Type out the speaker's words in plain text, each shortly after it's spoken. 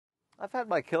I've had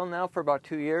my kiln now for about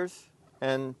 2 years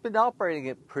and been operating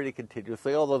it pretty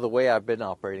continuously, although the way I've been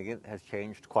operating it has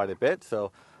changed quite a bit.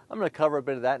 So I'm going to cover a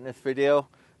bit of that in this video.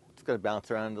 It's going to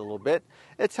bounce around a little bit.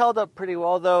 It's held up pretty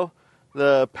well though.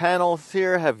 The panels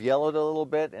here have yellowed a little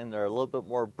bit and they're a little bit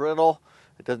more brittle.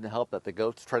 It doesn't help that the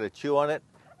goats try to chew on it.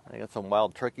 I got some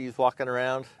wild turkeys walking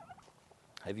around.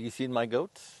 Have you seen my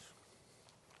goats?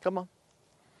 Come on.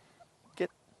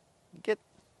 Get.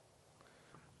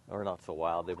 Or not so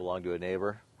wild, they belong to a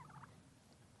neighbor.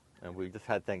 And we just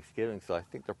had Thanksgiving, so I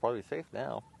think they're probably safe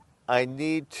now. I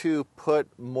need to put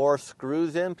more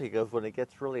screws in because when it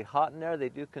gets really hot in there, they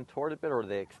do contort a bit or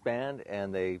they expand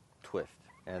and they twist.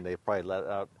 And they probably let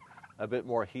out a bit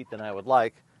more heat than I would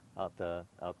like out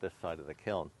this side of the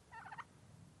kiln.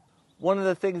 One of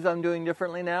the things I'm doing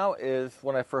differently now is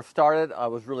when I first started, I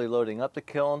was really loading up the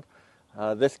kiln.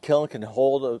 This kiln can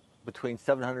hold between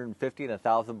 750 and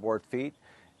 1,000 board feet.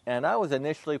 And I was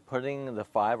initially putting the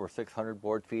 500 or 600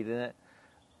 board feet in it,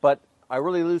 but I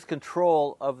really lose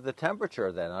control of the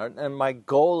temperature then. And my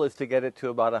goal is to get it to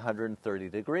about 130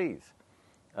 degrees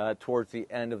towards the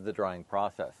end of the drying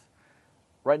process.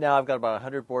 Right now I've got about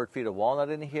 100 board feet of walnut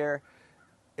in here.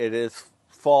 It is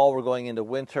fall, we're going into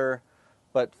winter,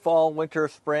 but fall, winter,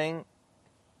 spring,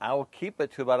 I will keep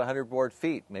it to about 100 board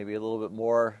feet, maybe a little bit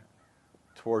more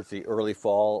towards the early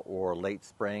fall or late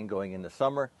spring going into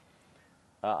summer.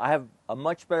 I have a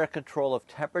much better control of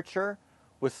temperature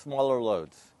with smaller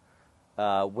loads.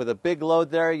 With a big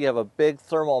load there, you have a big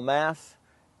thermal mass,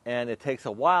 and it takes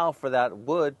a while for that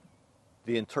wood,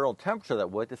 the internal temperature of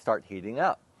that wood, to start heating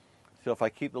up. So if I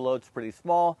keep the loads pretty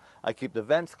small, I keep the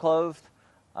vents closed,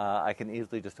 I can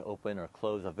easily just open or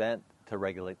close a vent to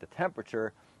regulate the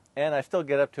temperature, and I still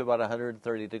get up to about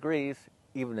 130 degrees,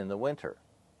 even in the winter.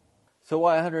 So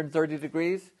why 130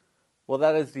 degrees? Well,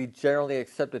 that is the generally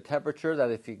accepted temperature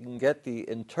that if you can get the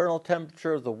internal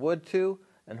temperature of the wood to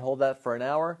and hold that for an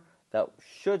hour, that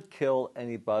should kill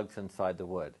any bugs inside the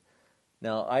wood.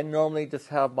 Now, I normally just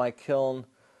have my kiln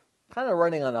kind of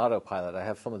running on autopilot. I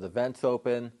have some of the vents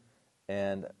open,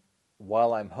 and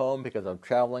while I'm home, because I'm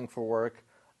traveling for work,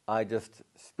 I just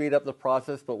speed up the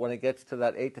process, but when it gets to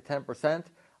that 8 to 10%,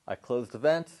 I close the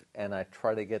vents and I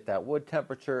try to get that wood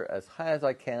temperature as high as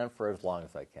I can for as long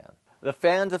as I can. The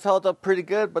fans have held up pretty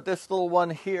good, but this little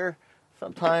one here,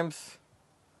 sometimes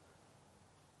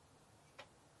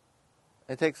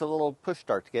it takes a little push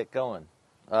start to get going.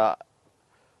 I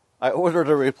ordered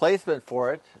a replacement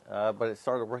for it, but it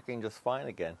started working just fine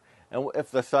again. And if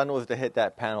the sun was to hit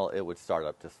that panel, it would start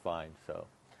up just fine. So,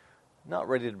 not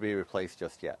ready to be replaced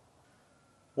just yet.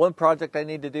 One project I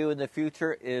need to do in the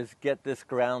future is get this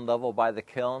ground level by the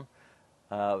kiln.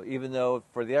 Even though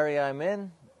for the area I'm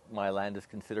in, my land is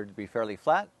considered to be fairly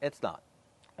flat, it's not.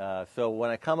 So when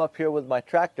I come up here with my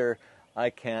tractor, I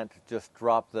can't just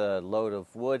drop the load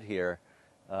of wood here.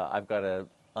 I've got to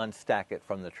unstack it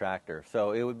from the tractor.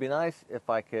 So it would be nice if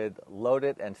I could load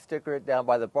it and sticker it down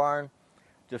by the barn,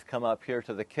 just come up here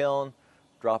to the kiln,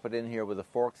 drop it in here with the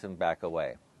forks and back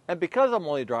away. And because I'm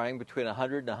only drying between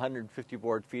 100 and 150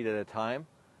 board feet at a time,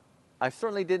 I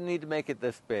certainly didn't need to make it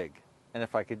this big. And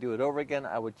if I could do it over again,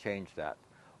 I would change that.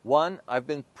 One, I've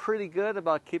been pretty good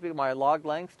about keeping my log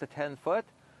lengths to 10 foot,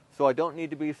 so I don't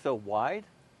need to be so wide.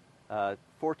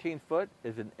 14 foot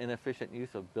is an inefficient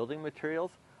use of building materials.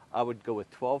 I would go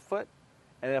with 12 foot.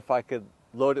 And if I could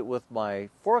load it with my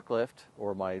forklift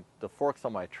or the forks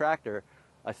on my tractor,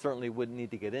 I certainly wouldn't need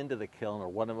to get into the kiln or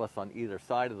one of us on either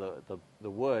side of the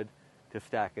wood to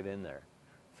stack it in there.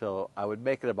 So I would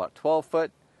make it about 12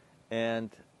 foot, and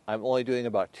I'm only doing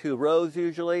about 2 rows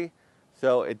usually,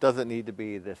 so it doesn't need to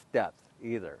be this depth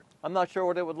either. I'm not sure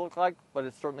what it would look like, but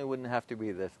it certainly wouldn't have to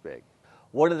be this big.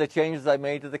 One of the changes I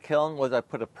made to the kiln was I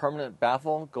put a permanent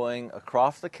baffle going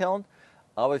across the kiln.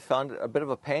 I always found it a bit of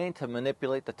a pain to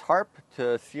manipulate the tarp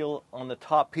to seal on the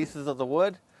top pieces of the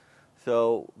wood.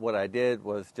 So what I did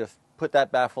was just put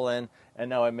that baffle in, and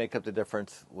now I make up the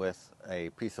difference with a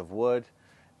piece of wood,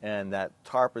 and that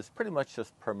tarp is pretty much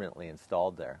just permanently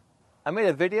installed there. I made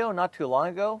a video not too long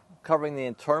ago covering the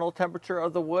internal temperature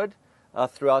of the wood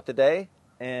throughout the day,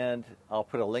 and I'll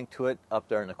put a link to it up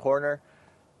there in the corner.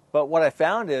 But what I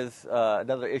found is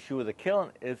another issue with the kiln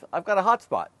is I've got a hot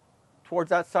spot towards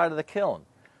that side of the kiln.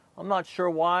 I'm not sure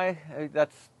why.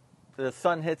 The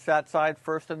sun hits that side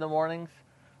first in the mornings.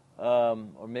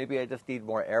 Or maybe I just need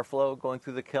more airflow going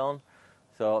through the kiln.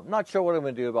 So I'm not sure what I'm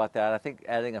going to do about that. I think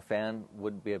adding a fan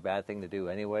wouldn't be a bad thing to do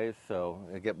anyways. So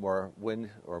I get more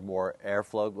wind or more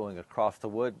airflow going across the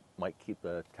wood might keep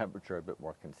the temperature a bit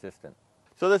more consistent.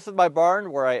 So this is my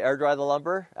barn where I air dry the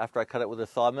lumber after I cut it with a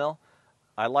sawmill.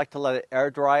 I like to let it air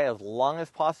dry as long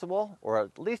as possible, or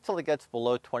at least till it gets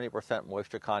below 20%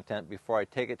 moisture content before I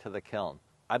take it to the kiln.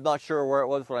 I'm not sure where it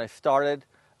was when I started,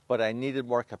 but I needed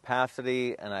more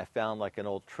capacity, and I found like an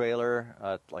old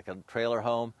trailer, like a trailer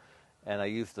home, and I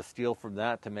used the steel from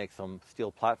that to make some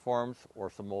steel platforms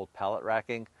or some old pallet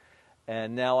racking.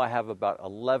 And now I have about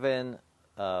 11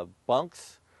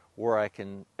 bunks where I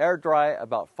can air dry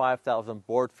about 5,000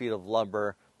 board feet of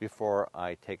lumber before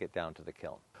I take it down to the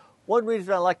kiln. One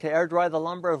reason I like to air dry the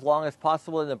lumber as long as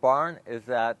possible in the barn is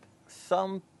that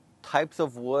some types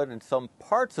of wood and some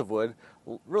parts of wood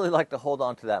really like to hold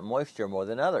on to that moisture more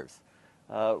than others.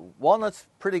 Walnut's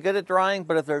pretty good at drying,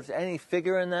 but if there's any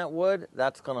figure in that wood,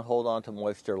 that's going to hold on to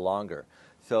moisture longer.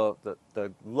 So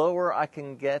the lower I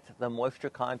can get the moisture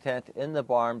content in the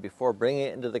barn before bringing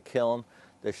it into the kiln,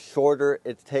 the shorter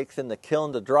it takes in the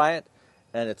kiln to dry it,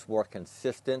 and it's more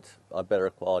consistent, a better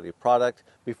quality product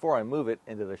before I move it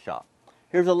into the shop.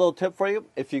 Here's a little tip for you.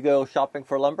 If you go shopping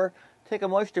for lumber, take a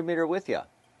moisture meter with you.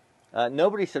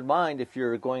 Nobody should mind if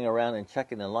you're going around and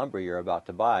checking the lumber you're about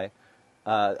to buy.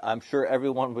 I'm sure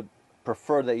everyone would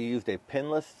prefer that you used a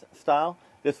pinless style.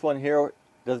 This one here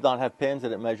does not have pins,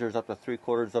 and it measures up to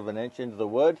 3/4 of an inch into the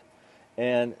wood.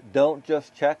 And don't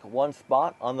just check one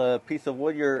spot on the piece of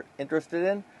wood you're interested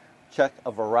in. Check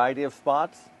a variety of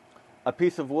spots. A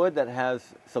piece of wood that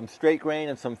has some straight grain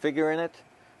and some figure in it,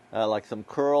 like some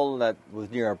curl that was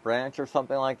near a branch or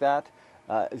something like that,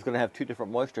 is going to have two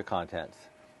different moisture contents.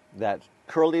 That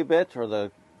curly bit, or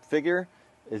the figure,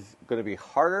 is going to be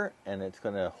harder, and it's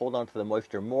going to hold on to the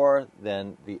moisture more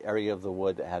than the area of the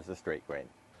wood that has the straight grain.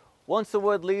 Once the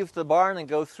wood leaves the barn and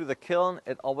goes through the kiln,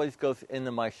 it always goes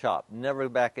into my shop, never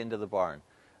back into the barn.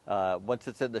 Once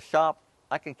it's in the shop,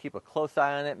 I can keep a close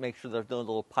eye on it, make sure there's no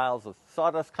little piles of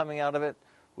sawdust coming out of it,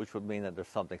 which would mean that there's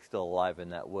something still alive in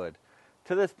that wood.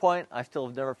 To this point, I still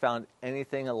have never found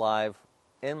anything alive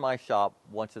in my shop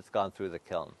once it's gone through the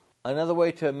kiln. Another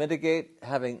way to mitigate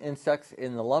having insects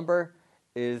in the lumber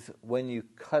is when you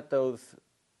cut those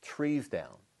trees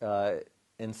down.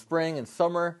 In spring and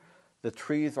summer, the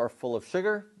trees are full of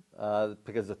sugar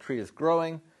because the tree is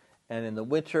growing, and in the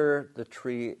winter, the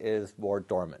tree is more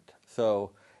dormant.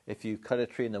 So if you cut a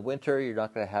tree in the winter, you're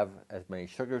not going to have as many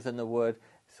sugars in the wood,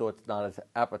 so it's not as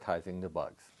appetizing to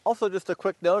bugs. Also, just a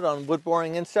quick note on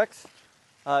wood-boring insects.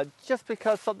 Just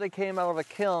because something came out of a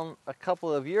kiln a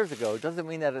couple of years ago doesn't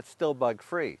mean that it's still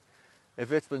bug-free.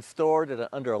 If it's been stored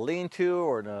under a lean-to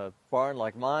or in a barn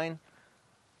like mine,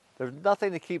 there's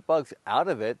nothing to keep bugs out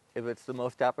of it if it's the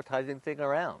most appetizing thing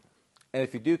around. And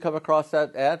if you do come across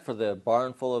that ad for the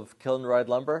barn full of kiln-dried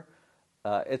lumber,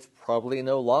 it's probably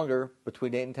no longer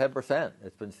between 8 and 10%.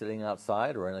 It's been sitting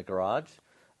outside or in a garage.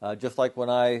 Just like when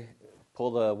I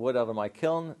pull the wood out of my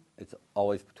kiln, it's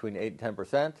always between 8 and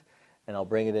 10%. And I'll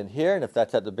bring it in here, and if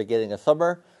that's at the beginning of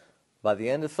summer, by the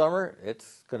end of summer,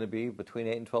 it's going to be between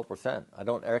 8 and 12%. I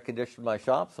don't air condition my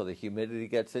shop, so the humidity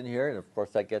gets in here, and of course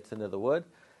that gets into the wood.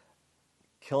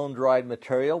 Kiln-dried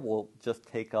material will just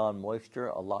take on moisture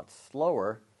a lot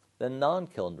slower than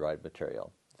non-kiln-dried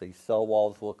material. The cell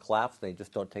walls will collapse, and they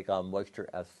just don't take on moisture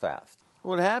as fast.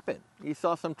 What happened? You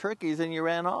saw some turkeys and you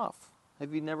ran off.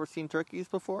 Have you never seen turkeys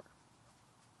before?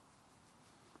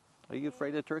 Are you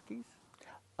afraid of turkeys?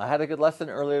 I had a good lesson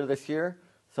earlier this year.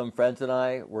 Some friends and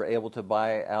I were able to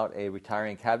buy out a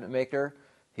retiring cabinet maker.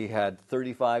 He had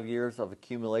 35 years of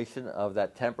accumulation of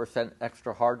that 10%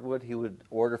 extra hardwood he would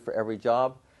order for every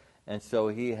job. And so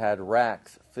he had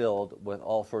racks filled with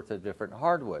all sorts of different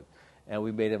hardwood. And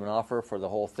we made him an offer for the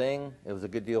whole thing. It was a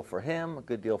good deal for him, a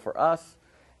good deal for us.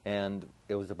 And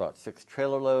it was about 6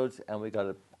 trailer loads, and we got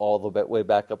it all the way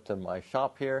back up to my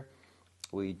shop here.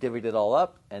 We divvied it all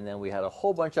up, and then we had a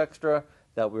whole bunch extra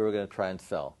that we were going to try and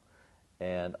sell.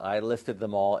 And I listed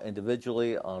them all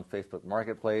individually on Facebook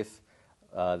Marketplace.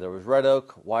 There was red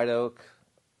oak, white oak,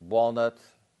 walnut,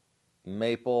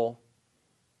 maple,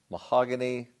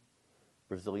 mahogany,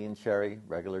 Brazilian cherry,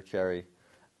 regular cherry.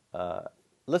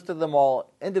 Listed them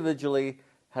all individually,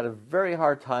 had a very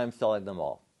hard time selling them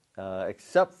all,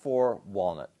 except for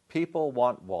walnut. People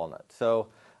want walnut. So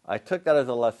I took that as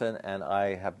a lesson, and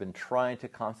I have been trying to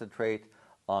concentrate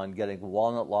on getting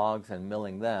walnut logs and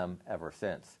milling them ever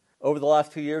since. Over the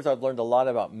last 2 years, I've learned a lot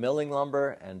about milling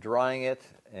lumber and drying it,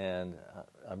 and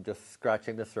I'm just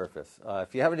scratching the surface.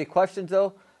 If you have any questions,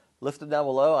 though, list them down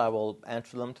below. I will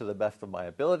answer them to the best of my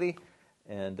ability.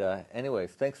 And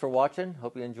anyways, thanks for watching.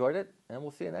 Hope you enjoyed it, and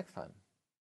we'll see you next time.